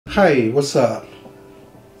Hey, what's up?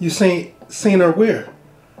 You seen her where?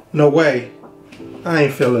 No way. I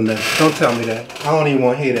ain't feeling that. Don't tell me that. I don't even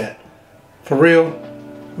want to hear that. For real?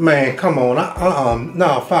 Man, come on.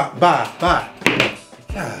 No, bye.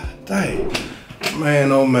 God dang.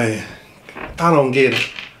 Man, oh man. I don't get it.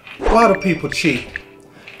 Why do people cheat?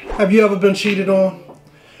 Have you ever been cheated on?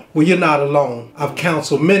 Well, you're not alone. I've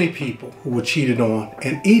counseled many people who were cheated on,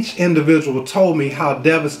 and each individual told me how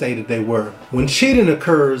devastated they were. When cheating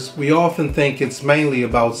occurs, we often think it's mainly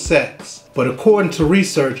about sex. But according to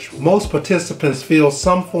research, most participants feel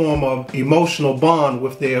some form of emotional bond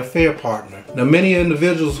with their affair partner. Now, many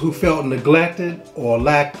individuals who felt neglected or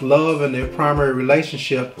lacked love in their primary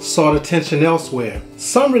relationship sought attention elsewhere.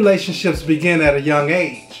 Some relationships begin at a young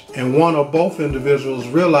age, and one or both individuals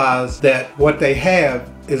realize that what they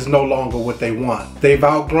have is no longer what they want. They've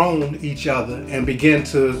outgrown each other and begin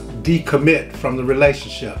to decommit from the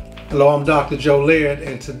relationship. Hello, I'm Dr. Joe Laird,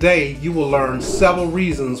 and today you will learn several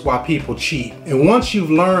reasons why people cheat. And once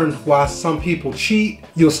you've learned why some people cheat,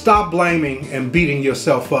 you'll stop blaming and beating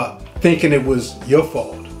yourself up, thinking it was your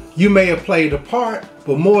fault. You may have played a part,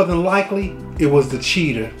 but more than likely, it was the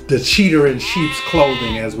cheater in sheep's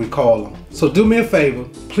clothing, as we call them. So do me a favor,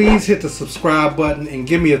 please hit the subscribe button and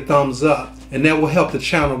give me a thumbs up, and that will help the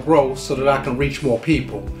channel grow so that I can reach more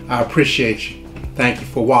people. I appreciate you. Thank you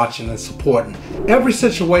for watching and supporting. Every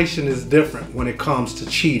situation is different when it comes to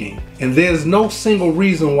cheating, and there's no single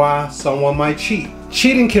reason why someone might cheat.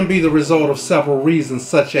 Cheating can be the result of several reasons,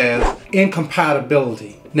 such as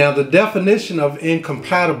incompatibility. Now, the definition of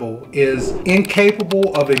incompatible is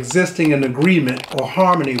incapable of existing in agreement or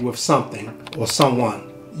harmony with something or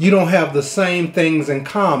someone. You don't have the same things in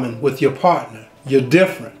common with your partner. You're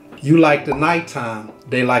different. You like the nighttime,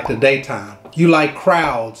 they like the daytime. You like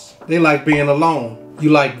crowds, they like being alone. You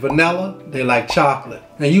like vanilla, they like chocolate.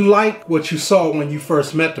 And you like what you saw when you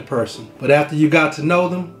first met the person. But after you got to know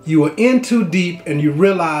them, you were in too deep and you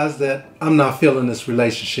realized that I'm not feeling this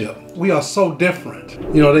relationship. We are so different.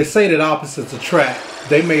 You know, they say that opposites attract.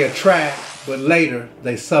 They may attract, but later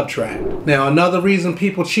they subtract. Now, another reason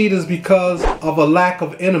people cheat is because of a lack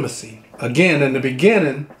of intimacy. Again, in the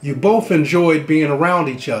beginning, you both enjoyed being around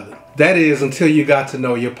each other. That is, until you got to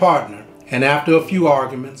know your partner. And after a few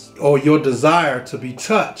arguments, or your desire to be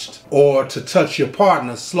touched or to touch your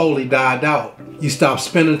partner slowly died out. You stop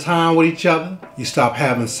spending time with each other, you stop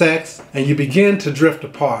having sex, and you begin to drift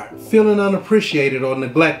apart, feeling unappreciated or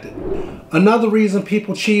neglected. Another reason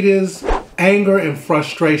people cheat is anger and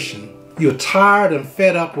frustration. You're tired and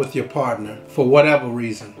fed up with your partner for whatever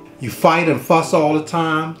reason. You fight and fuss all the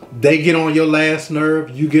time. They get on your last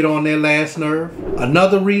nerve. You get on their last nerve.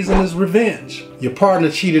 Another reason is revenge. Your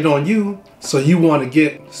partner cheated on you, so you want to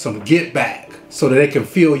get some get back so that they can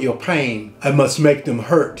feel your pain. It must make them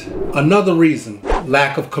hurt. Another reason,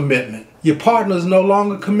 lack of commitment. Your partner is no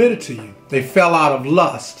longer committed to you. They fell out of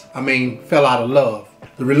fell out of love.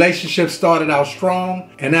 The relationship started out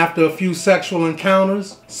strong, and after a few sexual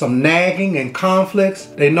encounters, some nagging and conflicts,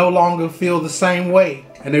 they no longer feel the same way.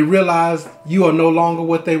 And they realize you are no longer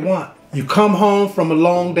what they want. You come home from a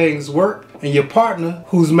long day's work, and your partner,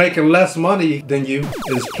 who's making less money than you,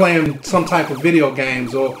 is playing some type of video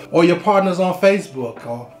games, or your partner's on Facebook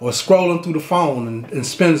or scrolling through the phone and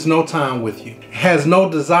spends no time with you. Has no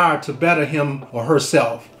desire to better him or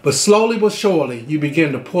herself. But slowly but surely, you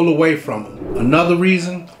begin to pull away from them. Another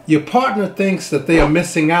reason, your partner thinks that they are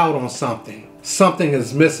missing out on something. Something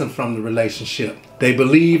is missing from the relationship. They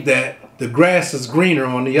believe that the grass is greener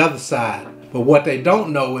on the other side. But what they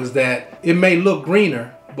don't know is that it may look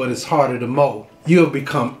greener, but it's harder to mow. You have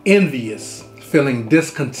become envious, feeling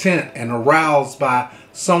discontent and aroused by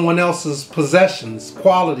someone else's possessions,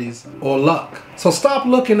 qualities, or luck. So stop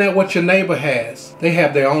looking at what your neighbor has. They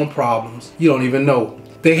have their own problems. You don't even know.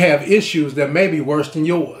 They have issues that may be worse than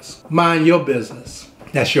yours. Mind your business.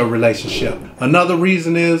 That's your relationship. Another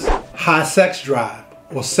reason is high sex drive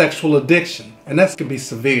or sexual addiction, and that can be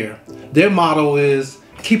severe. Their motto is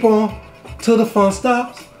keep on till the fun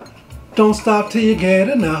stops. Don't stop till you get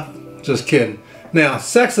enough. Just kidding. Now,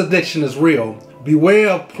 sex addiction is real. Beware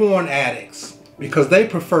of porn addicts because they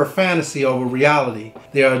prefer fantasy over reality.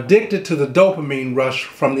 They are addicted to the dopamine rush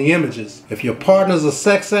from the images. If your partner's a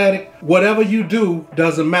sex addict, whatever you do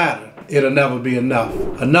doesn't matter. It'll never be enough.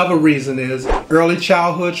 Another reason is early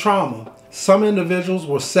childhood trauma. Some individuals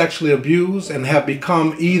were sexually abused and have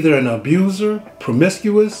become either an abuser,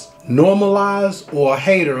 promiscuous, normalized, or a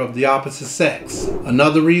hater of the opposite sex.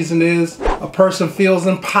 Another reason is a person feels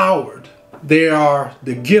empowered. They are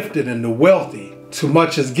the gifted and the wealthy. Too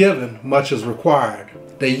much is given, much is required.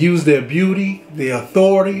 They use their beauty, their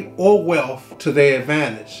authority, or wealth to their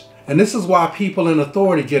advantage. And this is why people in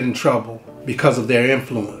authority get in trouble, because of their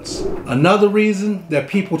influence. Another reason that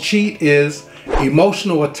people cheat is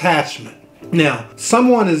emotional attachment. Now,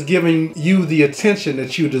 someone is giving you the attention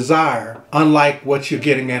that you desire, unlike what you're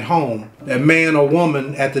getting at home. That man or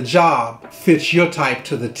woman at the job fits your type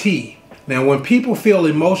to the T. Now, when people feel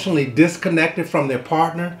emotionally disconnected from their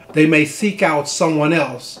partner, they may seek out someone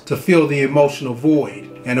else to fill the emotional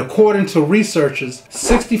void. And according to researchers,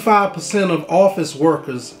 65% of office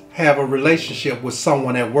workers have a relationship with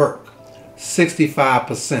someone at work.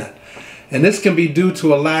 65%. And this can be due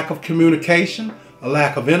to a lack of communication, a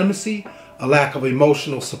lack of intimacy, a lack of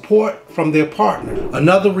emotional support from their partner.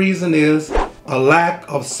 Another reason is a lack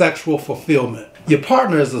of sexual fulfillment. Your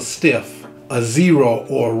partner is a stiff, a zero,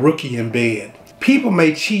 or a rookie in bed. People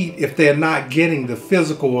may cheat if they're not getting the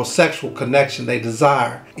physical or sexual connection they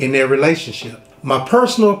desire in their relationship. My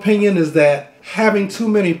personal opinion is that having too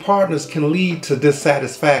many partners can lead to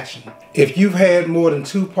dissatisfaction. If you've had more than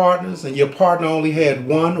 2 partners and your partner only had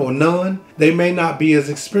 1 or none, they may not be as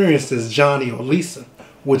experienced as Johnny or Lisa,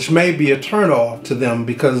 which may be a turnoff to them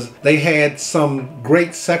because they had some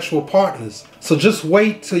great sexual partners. So just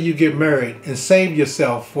wait till you get married and save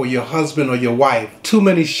yourself for your husband or your wife. Too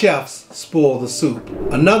many chefs spoil the soup.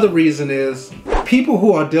 Another reason is people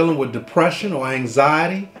who are dealing with depression or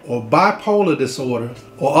anxiety or bipolar disorder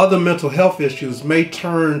or other mental health issues may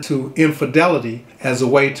turn to infidelity as a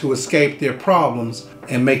way to escape their problems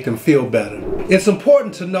and make them feel better. It's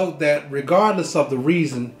important to note that regardless of the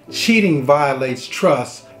reason, cheating violates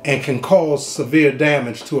trust and can cause severe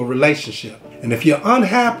damage to a relationship. And if you're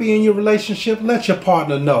unhappy in your relationship, let your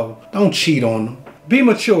partner know. Don't cheat on them. Be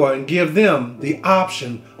mature and give them the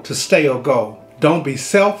option to stay or go. Don't be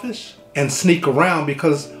selfish and sneak around,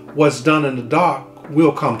 because what's done in the dark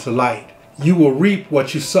will come to light. You will reap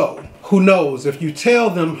what you sow. Who knows, if you tell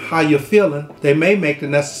them how you're feeling, they may make the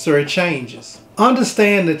necessary changes.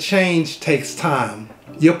 Understand that change takes time.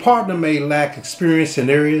 Your partner may lack experience in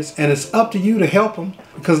areas, and it's up to you to help them,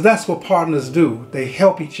 because that's what partners do. They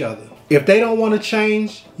help each other. If they don't want to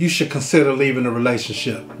change, you should consider leaving the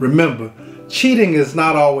relationship. Remember, cheating is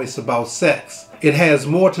not always about sex. It has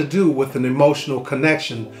more to do with an emotional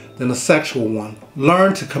connection than a sexual one.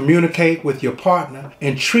 Learn to communicate with your partner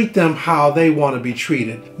and treat them how they want to be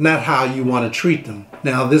treated, not how you want to treat them.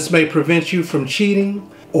 Now, this may prevent you from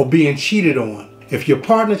cheating or being cheated on. If your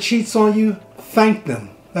partner cheats on you, thank them.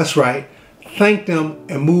 That's right. Thank them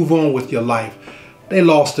and move on with your life. They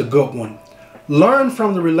lost a good one. Learn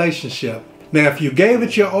from the relationship. Now, if you gave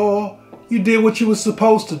it your all, you did what you were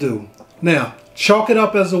supposed to do. Now, chalk it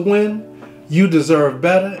up as a win. You deserve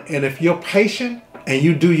better, and if you're patient and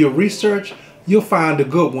you do your research, you'll find a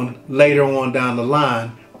good one later on down the line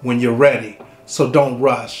when you're ready. So don't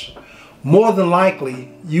rush. More than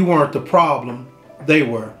likely, you weren't the problem, they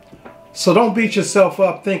were. So don't beat yourself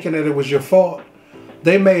up thinking that it was your fault.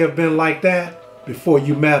 They may have been like that before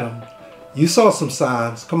you met them. You saw some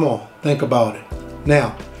signs. Come on, think about it.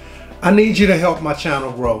 Now, I need you to help my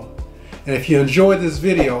channel grow. And if you enjoyed this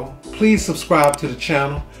video, please subscribe to the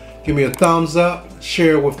channel. Give me a thumbs up,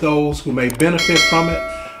 share it with those who may benefit from it.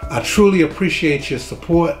 I truly appreciate your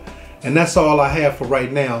support, and that's all I have for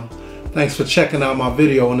right now. Thanks for checking out my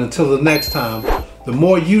video, and until the next time, the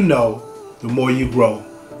more you know, the more you grow.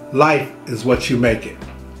 Life is what you make it.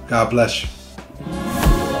 God bless you.